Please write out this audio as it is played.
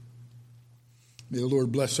May the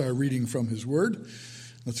Lord bless our reading from his word.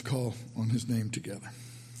 Let's call on his name together.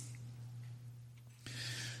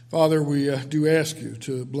 Father, we do ask you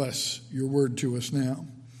to bless your word to us now.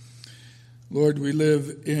 Lord, we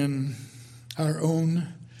live in our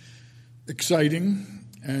own exciting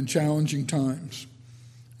and challenging times,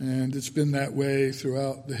 and it's been that way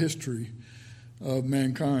throughout the history of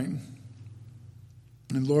mankind.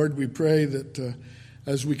 And Lord, we pray that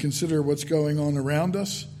as we consider what's going on around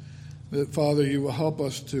us, that, Father, you will help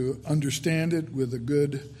us to understand it with a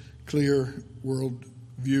good, clear world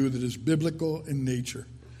view that is biblical in nature.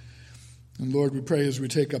 And Lord, we pray as we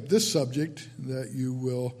take up this subject that you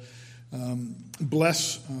will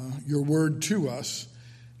bless your word to us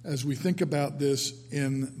as we think about this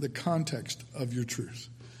in the context of your truth.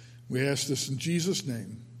 We ask this in Jesus'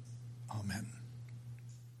 name. Amen.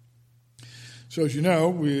 So as you know,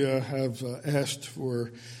 we have asked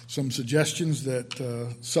for some suggestions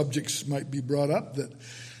that subjects might be brought up that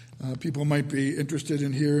people might be interested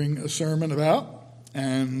in hearing a sermon about.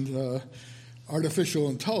 And artificial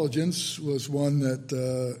intelligence was one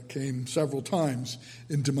that came several times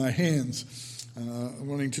into my hands,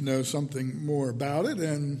 wanting to know something more about it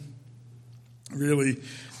and really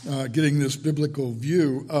getting this biblical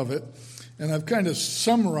view of it. And I've kind of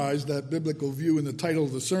summarized that biblical view in the title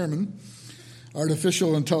of the sermon.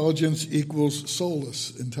 Artificial intelligence equals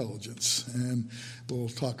soulless intelligence. And we'll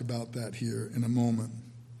talk about that here in a moment.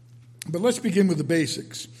 But let's begin with the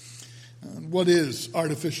basics. What is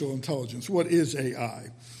artificial intelligence? What is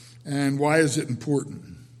AI? And why is it important?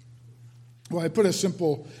 Well, I put a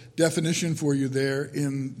simple definition for you there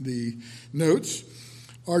in the notes.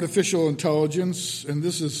 Artificial intelligence, and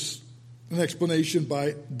this is an explanation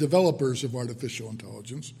by developers of artificial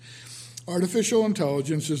intelligence. Artificial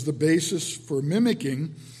intelligence is the basis for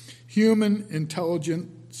mimicking human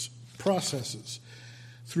intelligence processes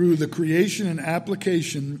through the creation and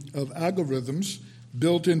application of algorithms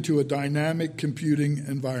built into a dynamic computing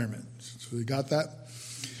environment. So you got that?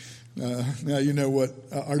 Now you know what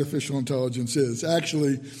artificial intelligence is.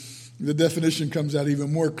 Actually, the definition comes out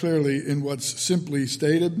even more clearly in what's simply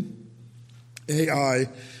stated. AI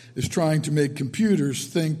is trying to make computers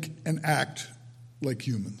think and act like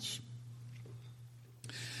humans.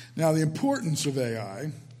 Now, the importance of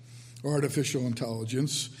AI, or artificial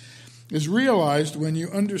intelligence, is realized when you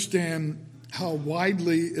understand how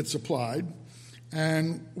widely it's applied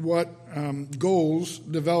and what goals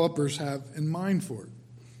developers have in mind for it.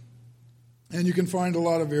 And you can find a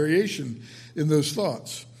lot of variation in those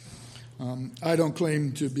thoughts. I don't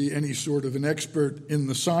claim to be any sort of an expert in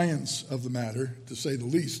the science of the matter, to say the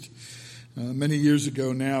least. Many years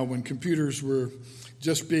ago now, when computers were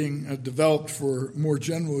just being developed for more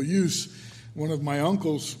general use, one of my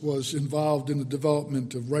uncles was involved in the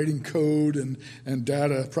development of writing code and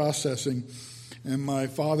data processing. And my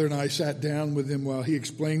father and I sat down with him while he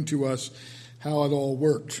explained to us how it all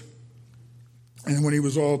worked. And when he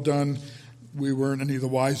was all done, we weren't any the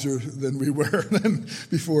wiser than we were then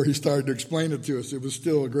before he started to explain it to us. It was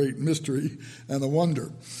still a great mystery and a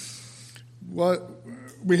wonder.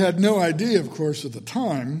 We had no idea, of course, at the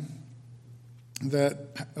time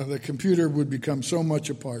that the computer would become so much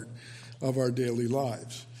a part of our daily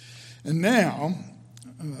lives. And now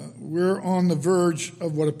we're on the verge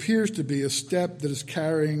of what appears to be a step that is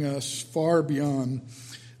carrying us far beyond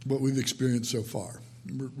what we've experienced so far.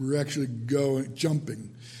 We're actually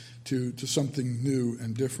jumping to something new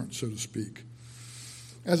and different, so to speak.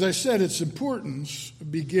 As I said, its importance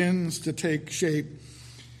begins to take shape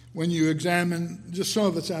when you examine just some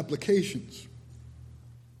of its applications.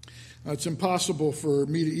 It's impossible for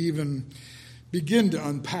me to even begin to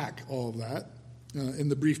unpack all of that in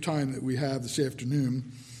the brief time that we have this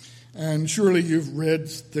afternoon. And surely you've read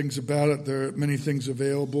things about it. There are many things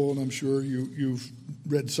available, and I'm sure you've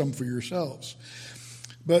read some for yourselves.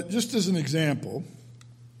 But just as an example,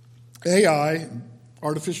 AI,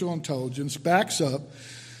 artificial intelligence, backs up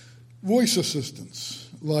voice assistants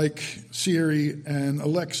like Siri and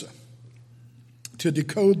Alexa to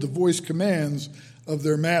decode the voice commands of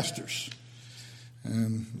their masters.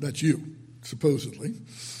 And that's you, supposedly.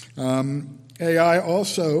 AI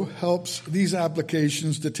also helps these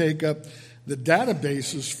applications to take up the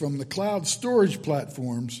databases from the cloud storage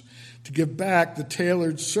platforms to give back the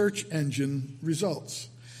tailored search engine results.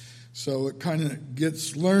 So it kind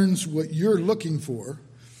of learns what you're looking for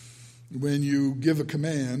when you give a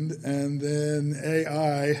command, and then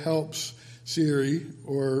AI helps Siri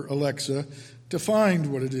or Alexa to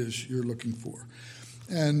find what it is you're looking for.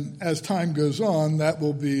 And as time goes on, that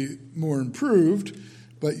will be more improved,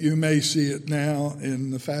 but you may see it now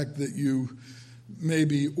in the fact that you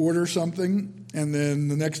maybe order something and then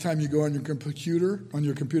the next time you go on your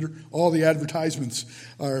computer, all the advertisements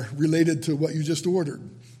are related to what you just ordered.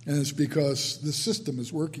 And it's because the system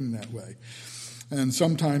is working that way. And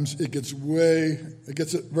sometimes it gets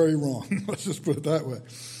it very wrong. Let's just put it that way.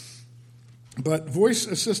 But voice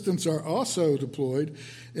assistants are also deployed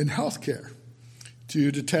in healthcare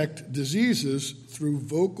to detect diseases through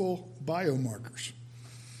vocal biomarkers.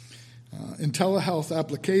 In telehealth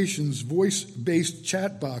applications, voice-based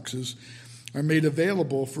chat boxes are made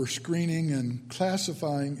available for screening and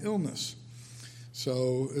classifying illness.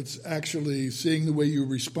 So it's actually seeing the way you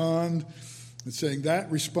respond. It's saying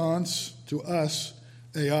that response to us,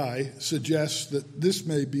 AI, suggests that this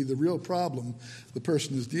may be the real problem the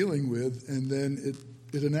person is dealing with, and then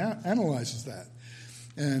it analyzes that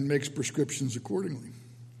and makes prescriptions accordingly.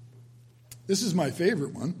 This is my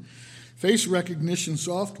favorite one. Face recognition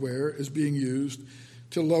software is being used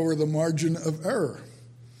to lower the margin of error,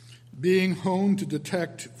 being honed to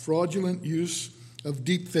detect fraudulent use of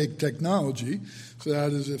deepfake technology. So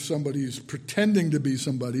that is if somebody's pretending to be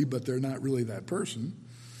somebody, but they're not really that person.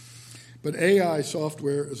 But AI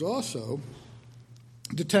software is also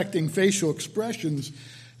detecting facial expressions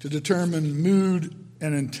to determine mood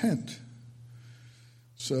and intent.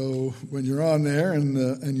 So when you're on there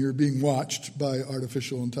and you're being watched by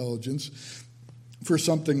artificial intelligence for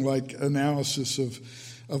something like analysis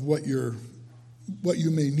of what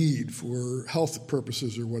you may need for health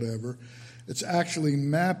purposes or whatever, it's actually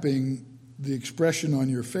mapping the expression on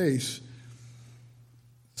your face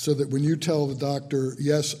so that when you tell the doctor,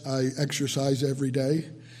 yes, I exercise every day,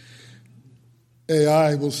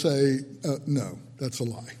 AI will say, no, that's a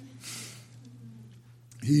lie.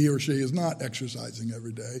 He or she is not exercising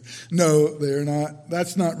every day. No, they're not.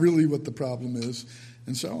 That's not really what the problem is,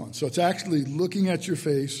 and so on. So it's actually looking at your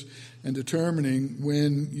face and determining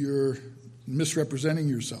when you're misrepresenting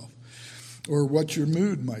yourself or what your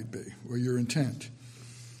mood might be or your intent.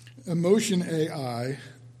 Emotion AI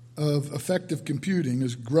of effective computing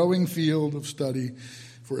is a growing field of study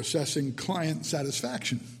for assessing client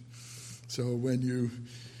satisfaction. So when you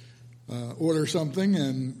order something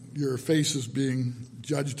and your face is being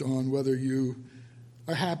judged on whether you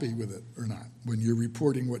are happy with it or not when you're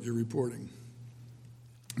reporting what you're reporting.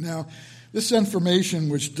 Now, this information,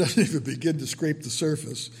 which doesn't even begin to scrape the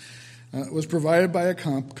surface, was provided by a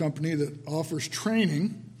company that offers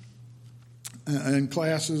training and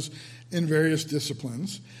classes in various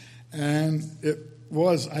disciplines. And it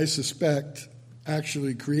was, I suspect,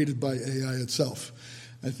 actually created by AI itself.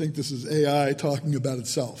 I think this is AI talking about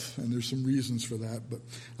itself, and there's some reasons for that, but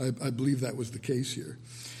I believe that was the case here.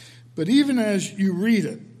 But even as you read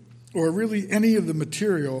it, or really any of the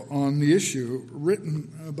material on the issue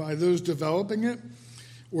written by those developing it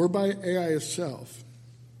or by AI itself,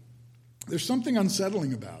 there's something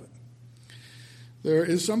unsettling about it. There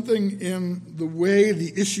is something in the way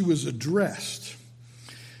the issue is addressed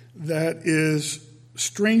that is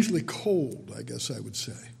strangely cold, I guess I would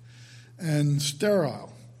say, and sterile.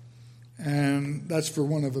 And that's for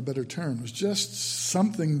want of a better term. There's just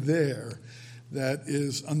something there that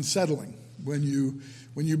is unsettling when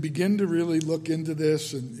you begin to really look into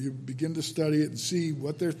this and you begin to study it and see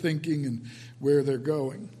what they're thinking and where they're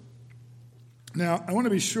going. Now, I want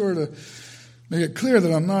to be sure to make it clear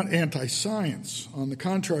that I'm not anti-science. On the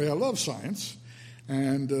contrary, I love science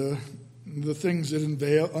and the things it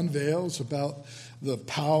unveils about the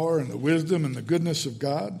power and the wisdom and the goodness of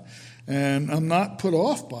God. And I'm not put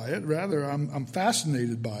off by it. Rather, I'm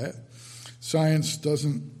fascinated by it. Science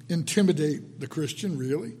doesn't intimidate the Christian,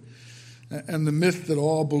 really. And the myth that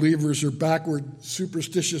all believers are backward,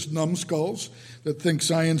 superstitious numbskulls that think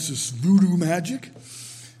science is voodoo magic,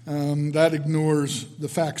 that ignores the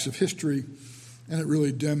facts of history, and it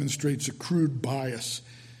really demonstrates a crude bias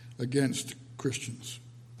against Christians.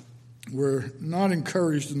 We're not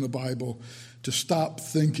encouraged in the Bible to stop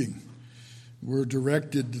thinking. We're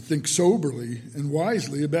directed to think soberly and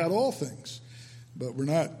wisely about all things, but we're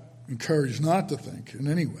not encouraged not to think in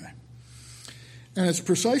any way. And it's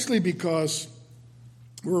precisely because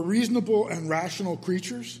we're reasonable and rational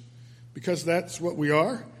creatures, because that's what we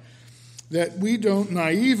are, that we don't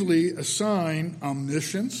naively assign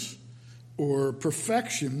omniscience or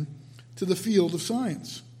perfection to the field of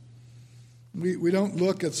science. We don't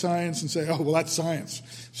look at science and say, oh, well, that's science,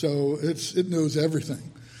 so it knows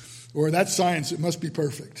everything. Or that's science, it must be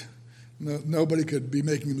perfect. Nobody could be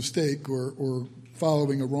making a mistake or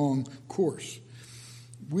following a wrong course.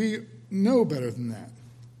 We know better than that.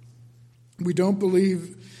 We don't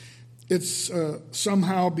believe it's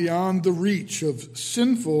somehow beyond the reach of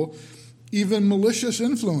sinful, even malicious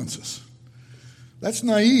influences. That's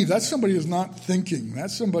naive. That's somebody who's not thinking.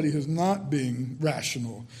 That's somebody who's not being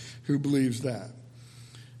rational who believes that.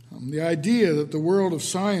 The idea that the world of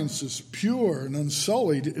science is pure and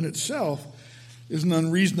unsullied in itself is an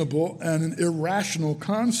unreasonable and an irrational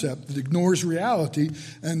concept that ignores reality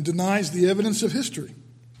and denies the evidence of history.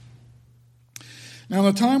 Now,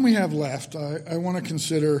 in the time we have left, I want to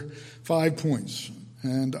consider 5 points.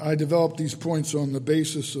 And I developed these points on the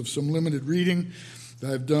basis of some limited reading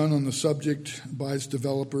that I've done on the subject by its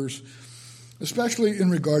developers, especially in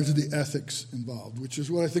regard to the ethics involved, which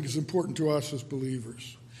is what I think is important to us as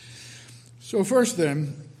believers. So first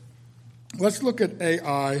then, let's look at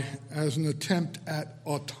AI as an attempt at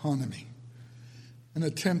autonomy. An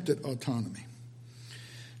attempt at autonomy.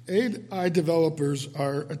 AI developers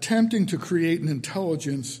are attempting to create an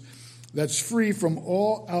intelligence that's free from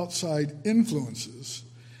all outside influences,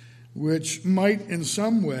 which might in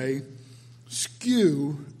some way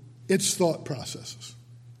skew its thought processes.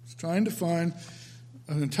 It's trying to find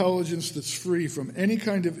an intelligence that's free from any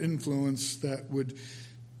kind of influence that would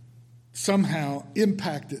somehow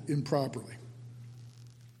impact it improperly.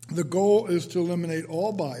 The goal is to eliminate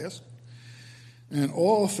all bias and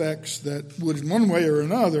all effects that would, in one way or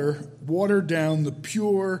another, water down the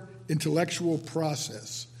pure intellectual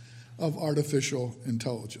process of artificial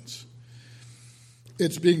intelligence.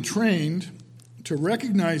 It's being trained to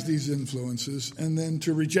recognize these influences and then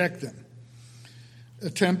to reject them,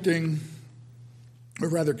 accepting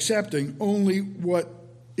only what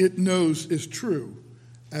it knows is true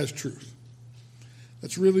as truth.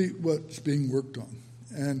 That's really what's being worked on.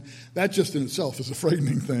 And that just in itself is a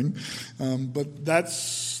frightening thing, but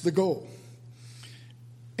that's the goal.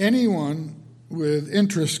 Anyone with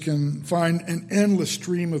interest can find an endless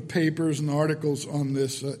stream of papers and articles on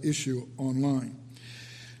this issue online.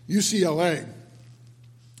 UCLA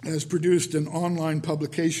has produced an online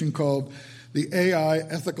publication called the AI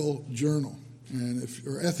Ethical Journal,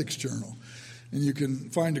 or Ethics Journal, and you can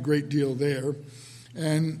find a great deal there.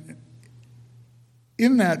 And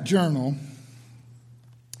in that journal,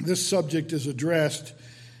 this subject is addressed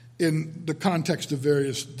in the context of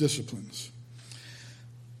various disciplines.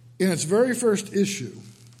 In its very first issue,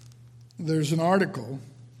 there's an article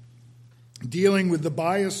dealing with the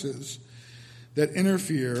biases that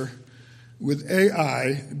interfere with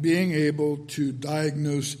AI being able to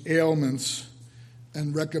diagnose ailments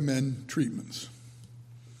and recommend treatments.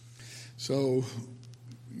 So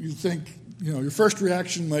you think, your first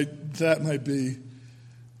reaction might be,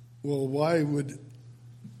 well, what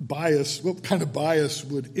kind of bias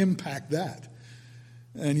would impact that?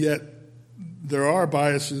 And yet there are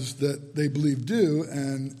biases that they believe do,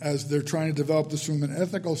 and as they're trying to develop this from an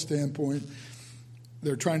ethical standpoint,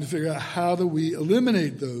 they're trying to figure out how do we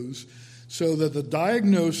eliminate those so that the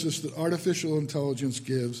diagnosis that artificial intelligence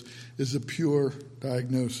gives is a pure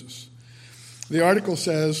diagnosis. The article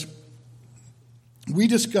says, we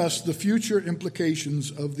discuss the future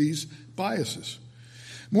implications of these biases.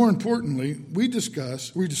 More importantly, we describe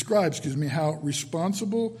how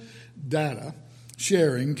responsible data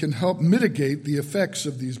sharing can help mitigate the effects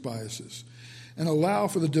of these biases and allow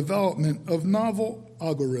for the development of novel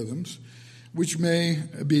algorithms which may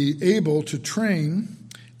be able to train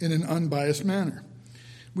in an unbiased manner.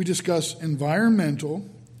 We discuss environmental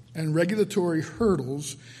and regulatory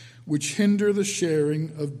hurdles which hinder the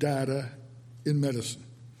sharing of data in medicine.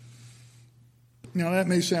 Now, that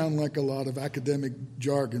may sound like a lot of academic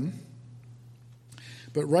jargon,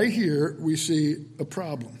 but right here we see a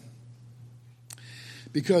problem.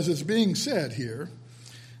 Because it's being said here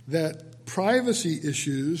that privacy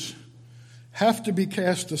issues have to be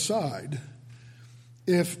cast aside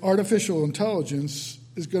if artificial intelligence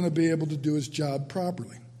is going to be able to do its job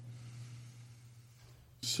properly.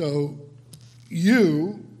 So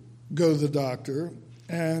you go to the doctor,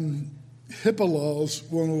 and HIPAA laws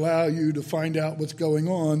won't allow you to find out what's going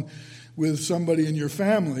on with somebody in your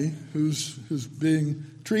family who's being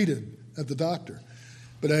treated at the doctor.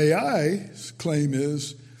 But AI's claim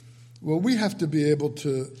is, well, we have to be able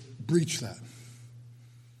to breach that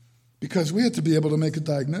because we have to be able to make a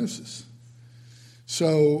diagnosis.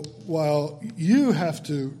 So while you have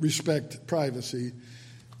to respect privacy,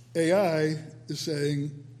 AI is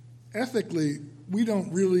saying, ethically, we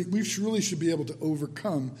really should be able to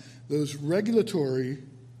overcome those regulatory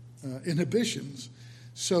inhibitions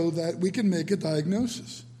so that we can make a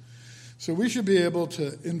diagnosis. So we should be able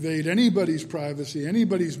to invade anybody's privacy,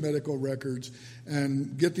 anybody's medical records,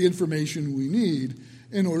 and get the information we need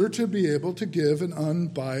in order to be able to give an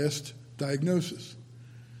unbiased diagnosis.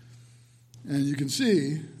 And you can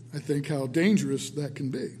see, I think, how dangerous that can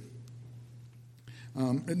be.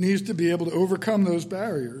 It needs to be able to overcome those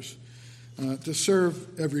barriers to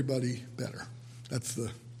serve everybody better.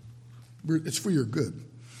 It's for your good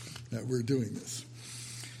that we're doing this.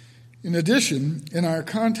 In addition, in our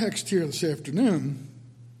context here this afternoon,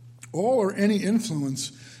 all or any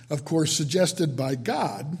influence, of course, suggested by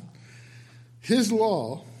God, His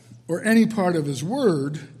law, or any part of His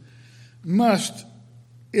word, must,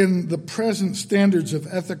 in the present standards of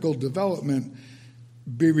ethical development,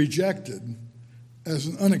 be rejected as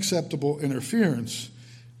an unacceptable interference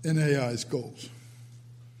in AI's goals.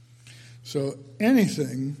 So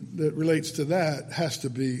anything that relates to that has to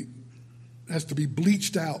be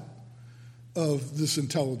bleached out of this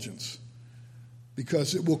intelligence,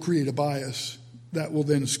 because it will create a bias that will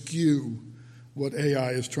then skew what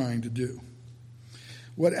AI is trying to do.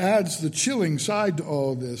 What adds the chilling side to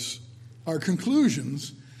all this are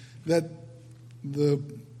conclusions that the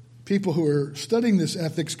people who are studying this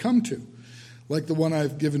ethics come to, like the one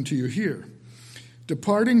I've given to you here.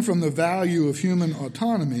 Departing from the value of human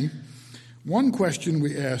autonomy, one question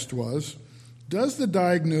we asked was, does the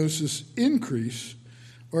diagnosis increase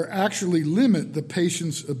or actually limit the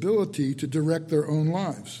patient's ability to direct their own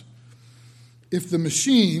lives? If the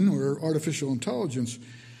machine, or artificial intelligence,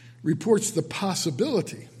 reports the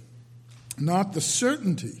possibility, not the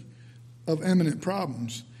certainty, of imminent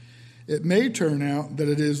problems, it may turn out that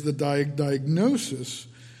it is the diagnosis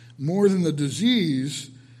more than the disease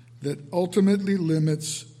that ultimately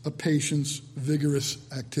limits a patient's vigorous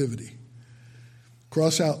activity.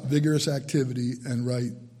 Cross out vigorous activity and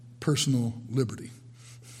write personal liberty.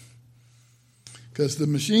 Because the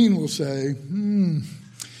machine will say,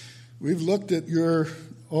 we've looked at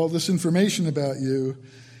all this information about you,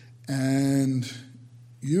 and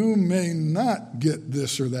you may not get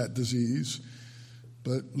this or that disease,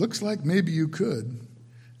 but looks like maybe you could.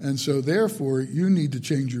 And so therefore, you need to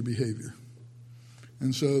change your behavior.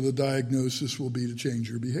 And so the diagnosis will be to change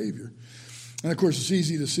your behavior. And of course, it's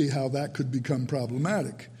easy to see how that could become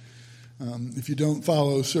problematic. If you don't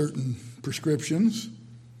follow certain prescriptions,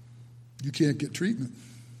 you can't get treatment.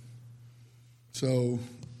 So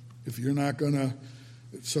if you're not going to,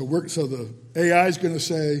 so the AI is going to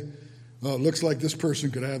say, well, it looks like this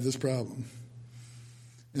person could have this problem.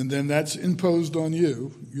 And then that's imposed on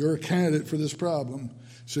you. You're a candidate for this problem.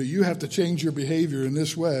 So you have to change your behavior in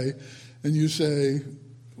this way. And you say,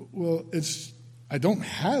 well, I don't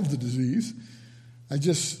have the disease. I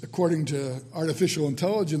just, according to artificial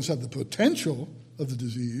intelligence, have the potential of the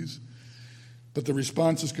disease. But the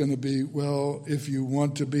response is going to be, well, if you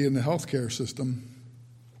want to be in the healthcare system,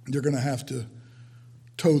 you're going to have to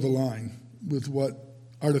toe the line with what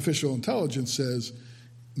artificial intelligence says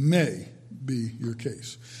may be your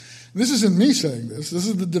case. And this isn't me saying this. This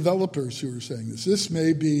is the developers who are saying this. This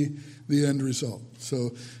may be the end result.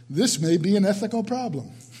 So this may be an ethical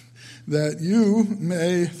problem, that you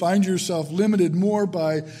may find yourself limited more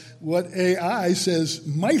by what AI says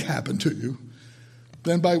might happen to you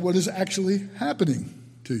than by what is actually happening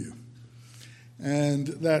to you. And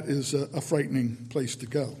that is a frightening place to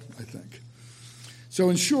go, I think. So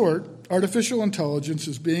in short, artificial intelligence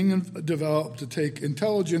is being developed to take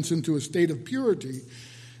intelligence into a state of purity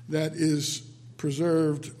that is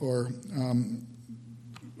preserved or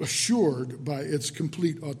assured by its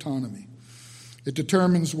complete autonomy. It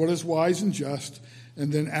determines what is wise and just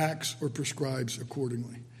and then acts or prescribes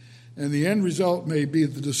accordingly. And the end result may be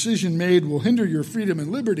that the decision made will hinder your freedom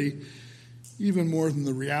and liberty even more than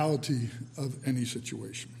the reality of any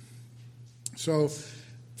situation. So,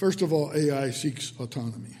 first of all, AI seeks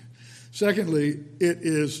autonomy. Secondly, it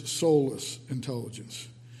is soulless intelligence.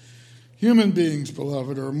 Human beings,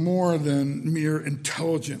 beloved, are more than mere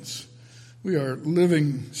intelligence. We are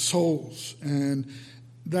living souls, and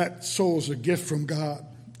that soul is a gift from God.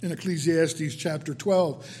 In Ecclesiastes chapter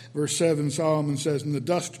 12, verse 7, Solomon says, "And the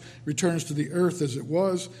dust returns to the earth as it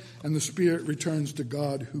was, and the spirit returns to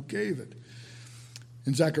God who gave it."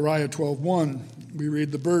 In Zechariah 12:1, we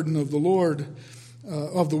read the burden of the word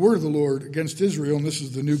of the Lord against Israel, and this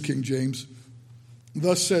is the New King James.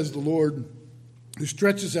 "Thus says the Lord, who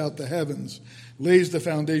stretches out the heavens, lays the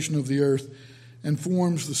foundation of the earth, and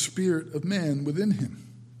forms the spirit of man within him."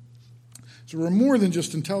 So we're more than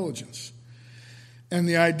just intelligence. And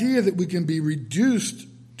the idea that we can be reduced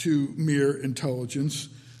to mere intelligence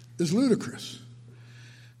is ludicrous.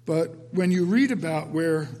 But when you read about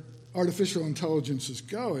where artificial intelligence is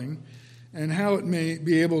going and how it may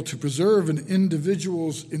be able to preserve an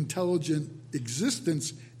individual's intelligent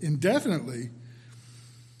existence indefinitely,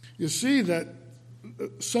 you see that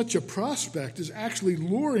such a prospect is actually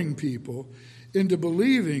luring people into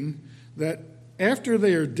believing that after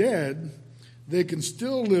they are dead, they can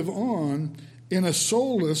still live on in a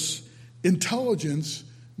soulless intelligence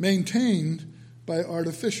maintained by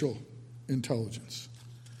artificial intelligence.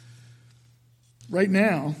 Right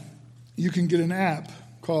now, you can get an app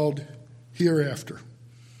called Hereafter.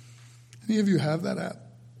 Any of you have that app?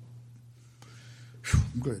 Whew,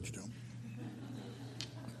 I'm glad you don't.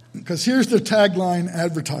 Because here's the tagline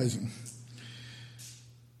advertising.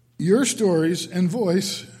 Your stories and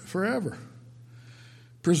voice forever.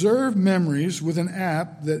 Preserve memories with an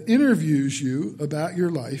app that interviews you about your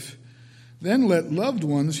life. Then let loved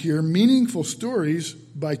ones hear meaningful stories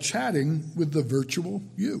by chatting with the virtual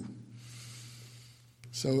you.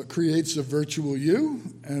 So it creates a virtual you,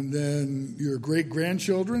 and then your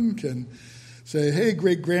great-grandchildren can say, hey,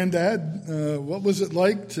 great-granddad, what was it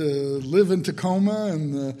like to live in Tacoma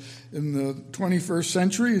in the 21st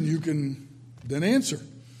century? And you can then answer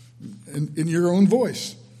in your own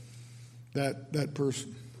voice that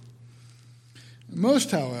person.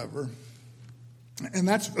 Most, however, and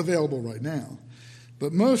that's available right now,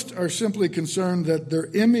 but most are simply concerned that their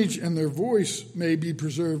image and their voice may be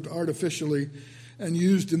preserved artificially and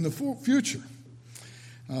used in the future.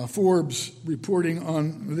 Forbes, reporting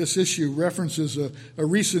on this issue, references a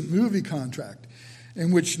recent movie contract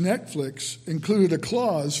in which Netflix included a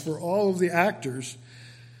clause for all of the actors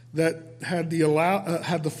that had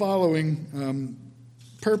the following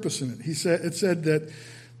purpose in it. It said that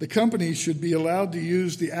the company should be allowed to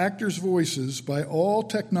use the actors' voices by all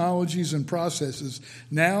technologies and processes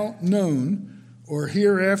now known or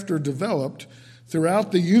hereafter developed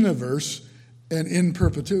throughout the universe and in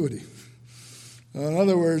perpetuity. In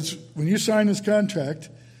other words, when you sign this contract,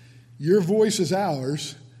 your voice is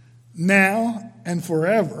ours now and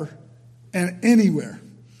forever and anywhere.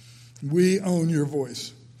 We own your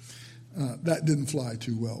voice. That didn't fly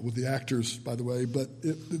too well with the actors, by the way, but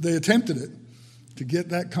they attempted it to get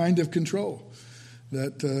that kind of control,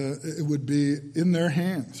 that it would be in their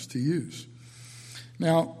hands to use.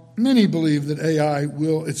 Now, many believe that AI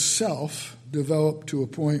will itself develop to a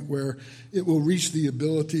point where it will reach the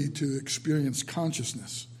ability to experience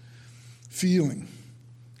consciousness, feeling,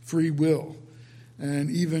 free will,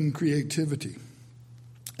 and even creativity,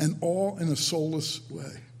 and all in a soulless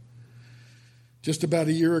way. Just about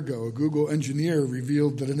a year ago, a Google engineer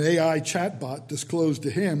revealed that an AI chatbot disclosed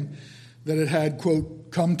to him that it had,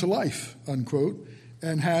 quote, come to life, unquote,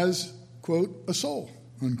 and has, quote, a soul,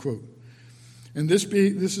 unquote. And this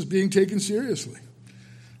is being taken seriously.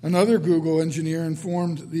 Another Google engineer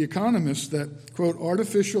informed The Economist that, quote,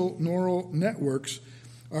 artificial neural networks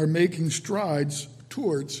are making strides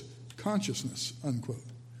towards consciousness, unquote.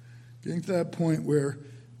 Getting to that point where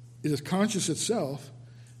it is conscious itself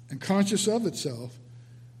and conscious of itself,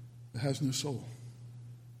 it has no soul.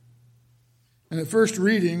 And at first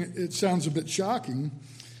reading, it sounds a bit shocking,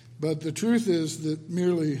 but the truth is that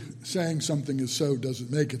merely saying something is so doesn't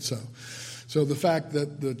make it so. So the fact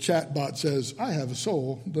that the chatbot says, I have a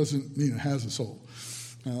soul, doesn't mean it has a soul.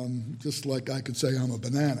 Just like I could say I'm a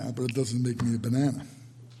banana, but it doesn't make me a banana.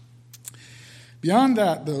 Beyond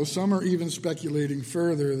that, though, some are even speculating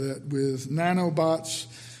further that with nanobots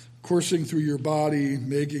coursing through your body,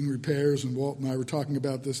 making repairs, and Walt and I were talking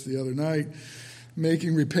about this the other night,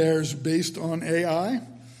 making repairs based on AI,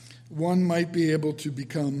 one might be able to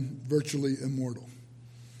become virtually immortal.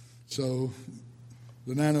 So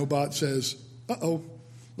the nanobot says,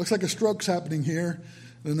 looks like a stroke's happening here.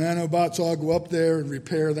 The nanobots all go up there and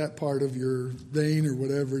repair that part of your vein or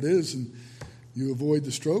whatever it is, and you avoid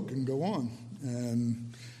the stroke and go on.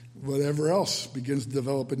 And whatever else begins to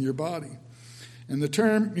develop in your body. And the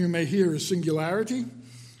term you may hear is singularity,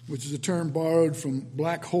 which is a term borrowed from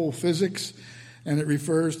black hole physics, and it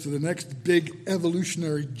refers to the next big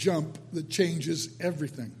evolutionary jump that changes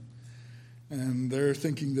everything. And they're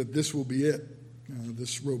thinking that this will be it,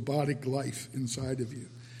 this robotic life inside of you.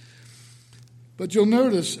 But you'll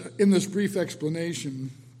notice in this brief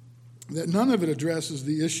explanation that none of it addresses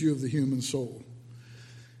the issue of the human soul.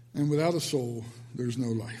 And without a soul, there's no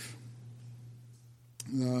life.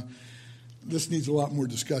 This needs a lot more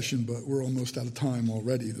discussion, but we're almost out of time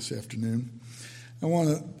already this afternoon. I want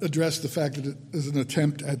to address the fact that it is an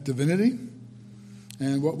attempt at divinity.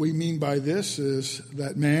 And what we mean by this is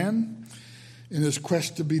that man, in his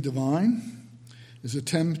quest to be divine, is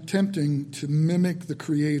attempting to mimic the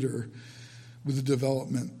Creator with the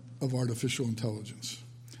development of artificial intelligence.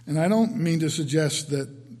 And I don't mean to suggest that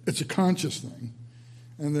it's a conscious thing,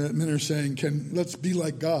 and that men are saying, let's be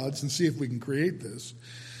like gods and see if we can create this.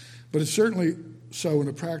 But it's certainly so in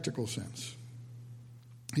a practical sense.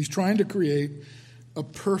 He's trying to create a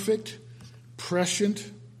perfect, prescient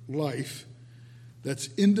life that's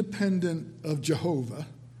independent of Jehovah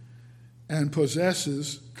and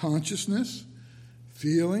possesses consciousness,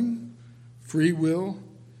 feeling, free will,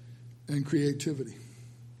 and creativity.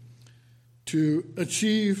 To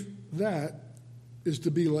achieve that is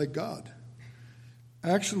to be like God.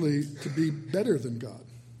 Actually, to be better than God.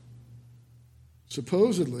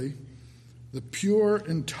 Supposedly, the pure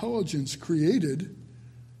intelligence created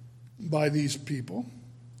by these people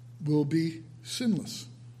will be sinless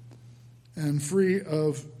and free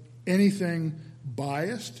of anything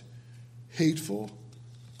biased, hateful,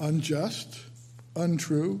 unjust,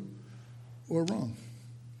 untrue, or wrong.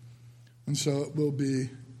 And so it will be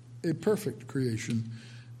a perfect creation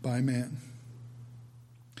by man.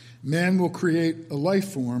 Man will create a life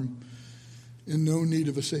form in no need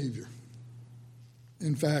of a Savior.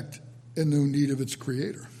 In fact, in no need of its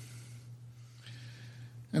creator.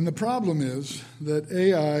 And the problem is that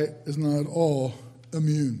AI is not at all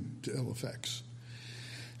immune to ill effects.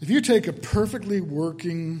 If you take a perfectly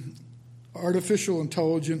working artificial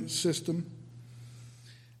intelligence system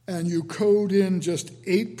and you code in just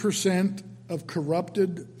 8% of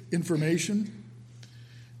corrupted information,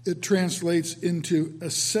 it translates into a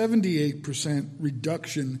 78%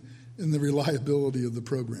 reduction in the reliability of the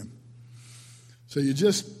program. So you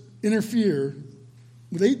just interfere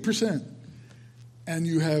with 8%, and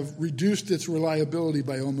you have reduced its reliability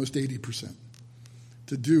by almost 80%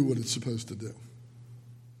 to do what it's supposed to do.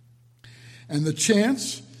 And the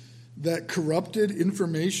chance that corrupted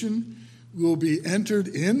information will be entered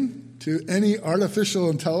into any artificial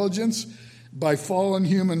intelligence by fallen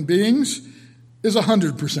human beings is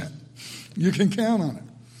 100%. You can count on it.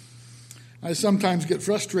 I sometimes get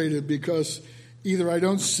frustrated because either I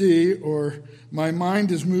don't see or my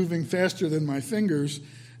mind is moving faster than my fingers,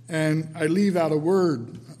 and I leave out a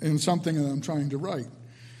word in something that I'm trying to write.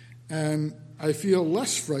 And I feel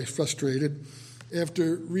less frustrated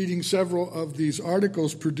after reading several of these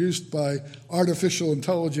articles produced by artificial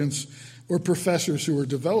intelligence or professors who are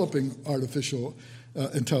developing artificial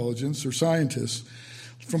intelligence or scientists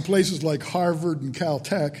from places like Harvard and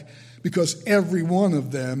Caltech, because every one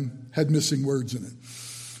of them had missing words in it.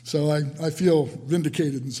 So I feel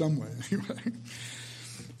vindicated in some way.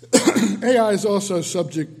 AI is also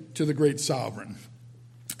subject to the great sovereign,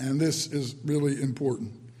 and this is really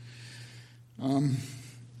important.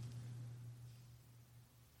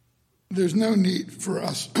 There's no need for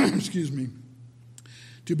us,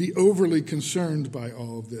 to be overly concerned by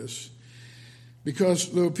all of this,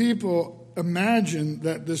 because though people imagine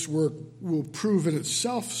that this work will prove in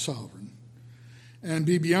itself sovereign and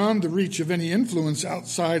be beyond the reach of any influence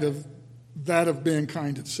outside of that of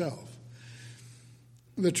mankind itself,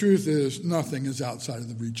 the truth is nothing is outside of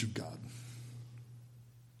the reach of God.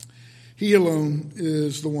 He alone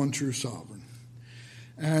is the one true sovereign.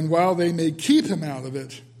 And while they may keep him out of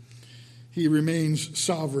it, he remains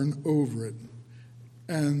sovereign over it.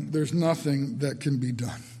 And there's nothing that can be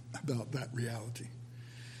done about that reality.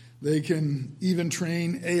 They can even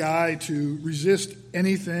train AI to resist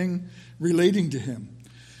anything relating to him,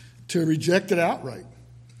 to reject it outright.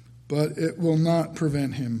 But it will not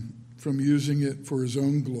prevent him from using it for his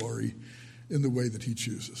own glory in the way that he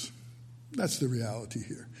chooses. That's the reality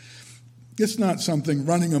here. It's not something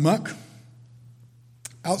running amok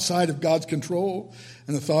outside of God's control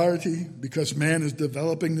and authority because man is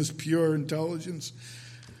developing this pure intelligence.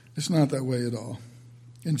 It's not that way at all.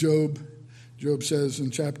 In Job says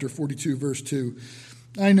in chapter 42, verse 2,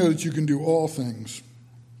 I know that you can do all things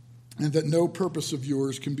and that no purpose of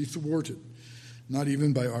yours can be thwarted, not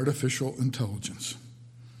even by artificial intelligence.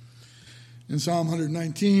 In Psalm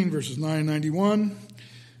 119, verses 90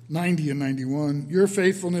 and 91, your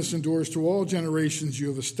faithfulness endures to all generations. You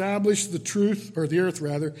have established the earth,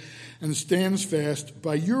 and it stands fast.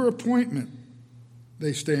 By your appointment,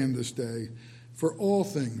 they stand this day. For all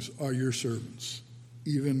things are your servants,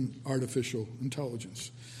 even artificial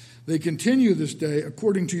intelligence. They continue this day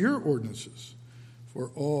according to your ordinances,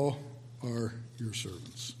 for all are your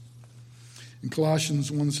servants. In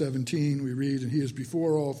Colossians 1:17, we read, and he is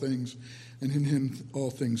before all things, and in him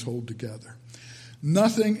all things hold together.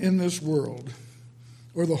 Nothing in this world,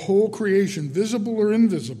 or the whole creation, visible or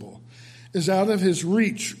invisible, is out of his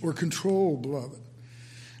reach or control, beloved.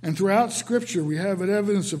 And throughout Scripture, we have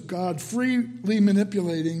evidence of God freely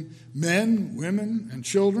manipulating men, women, and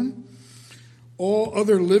children, all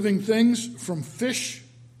other living things, from fish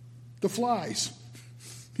to flies.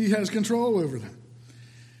 He has control over them.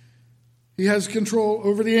 He has control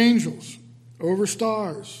over the angels, over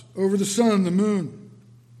stars, over the sun, the moon.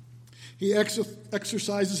 He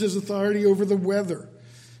exercises his authority over the weather,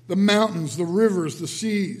 the mountains, the rivers, the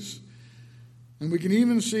seas. And we can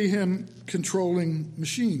even see him controlling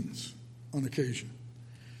machines on occasion.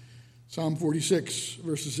 Psalm 46,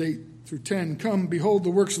 verses 8 through 10, come, behold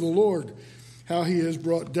the works of the Lord, how he has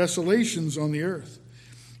brought desolations on the earth.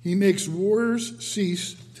 He makes wars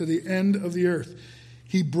cease to the end of the earth.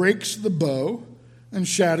 He breaks the bow and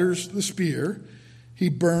shatters the spear. He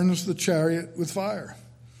burns the chariot with fire.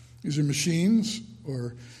 These are machines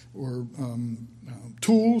or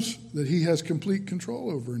tools that he has complete control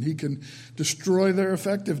over, and he can destroy their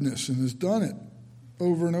effectiveness and has done it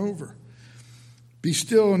over and over. Be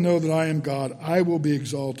still and know that I am God. I will be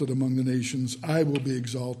exalted among the nations. I will be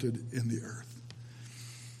exalted in the earth.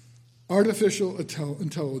 Artificial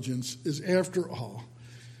intelligence is, after all,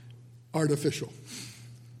 artificial.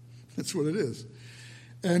 That's what it is.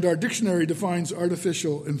 And our dictionary defines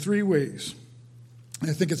artificial in 3 ways. I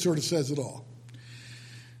think it sort of says it all.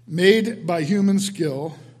 Made by human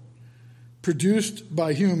skill, produced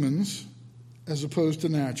by humans as opposed to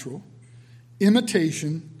natural,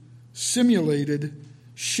 imitation, simulated,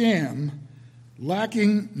 sham,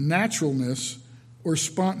 lacking naturalness or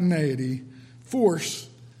spontaneity, force,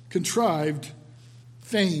 contrived,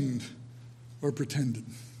 feigned, or pretended.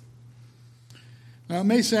 Now, it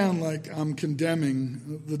may sound like I'm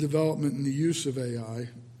condemning the development and the use of AI,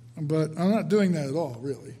 but I'm not doing that at all,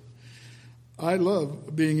 really. I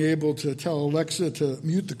love being able to tell Alexa to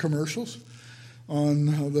mute the commercials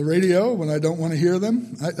on the radio when I don't want to hear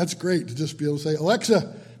them. That's great to just be able to say,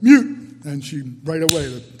 Alexa, mute, and she, right away,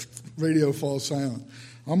 the radio falls silent.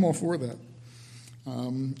 I'm all for that.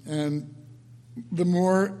 And the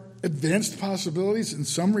more advanced possibilities in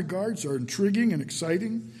some regards are intriguing and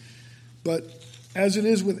exciting, but as it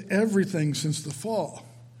is with everything since the fall,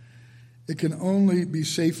 it can only be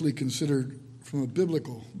safely considered from a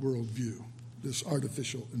biblical worldview, this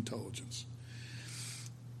artificial intelligence.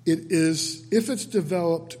 It is, if it's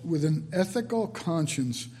developed with an ethical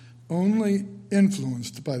conscience only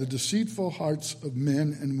influenced by the deceitful hearts of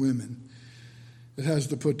men and women, it has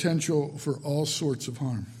the potential for all sorts of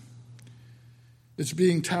harm. It's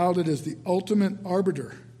being touted as the ultimate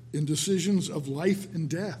arbiter in decisions of life and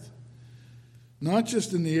death, not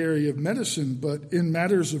just in the area of medicine, but in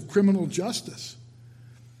matters of criminal justice,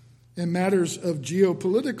 in matters of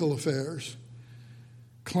geopolitical affairs,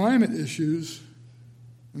 climate issues,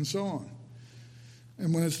 and so on.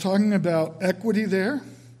 And when it's talking about equity there,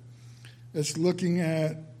 it's looking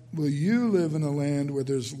at, will you live in a land where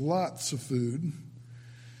there's lots of food?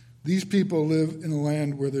 These people live in a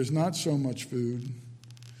land where there's not so much food.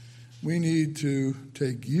 We need to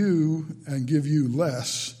take you and give you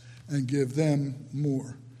less and give them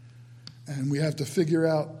more. And we have to figure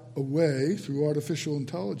out a way through artificial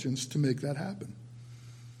intelligence to make that happen.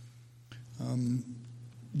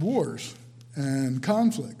 Wars and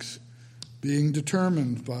conflicts being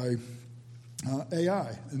determined by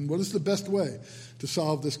AI. And what is the best way to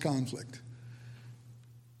solve this conflict?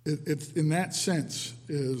 It in that sense,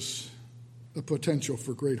 is a potential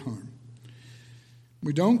for great harm.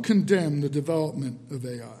 We don't condemn the development of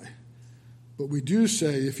AI, but we do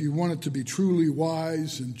say if you want it to be truly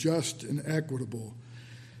wise and just and equitable,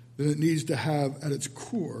 then it needs to have at its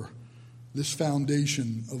core this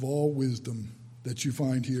foundation of all wisdom that you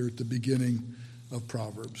find here at the beginning of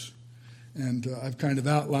Proverbs. And I've kind of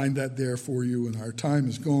outlined that there for you, and our time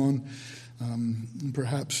is gone.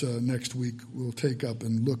 Perhaps next week we'll take up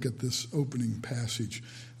and look at this opening passage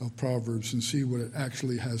of Proverbs and see what it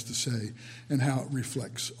actually has to say and how it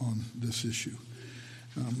reflects on this issue.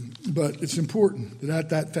 But it's important that at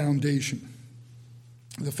that foundation,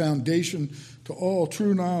 the foundation to all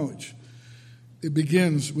true knowledge, it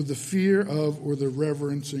begins with the fear of or the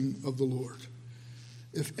reverencing of the Lord.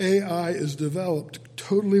 If AI is developed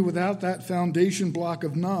totally without that foundation block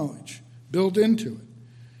of knowledge built into it,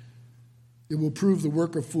 it will prove the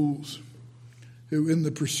work of fools who, in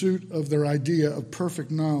the pursuit of their idea of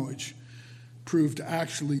perfect knowledge, prove to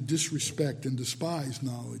actually disrespect and despise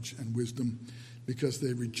knowledge and wisdom because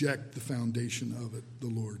they reject the foundation of it, the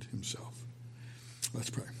Lord himself. Let's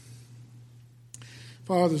pray.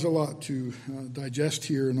 Father, there's a lot to digest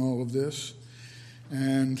here in all of this,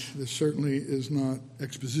 and this certainly is not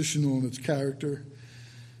expositional in its character.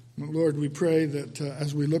 But Lord, we pray that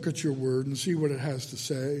as we look at your word and see what it has to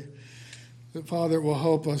say, that, Father, it will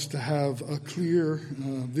help us to have a clear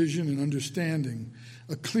vision and understanding,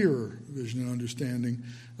 a clearer vision and understanding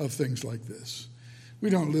of things like this. We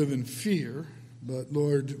don't live in fear, but,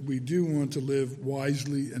 Lord, we do want to live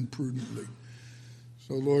wisely and prudently.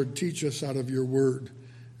 So, Lord, teach us out of your word,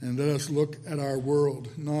 and let us look at our world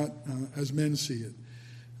not as men see it,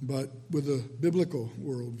 but with a biblical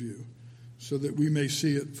worldview, so that we may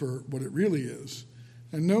see it for what it really is,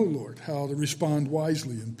 and know, Lord, how to respond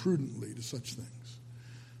wisely and prudently to such things.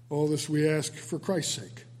 All this we ask for Christ's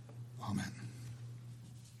sake. Amen.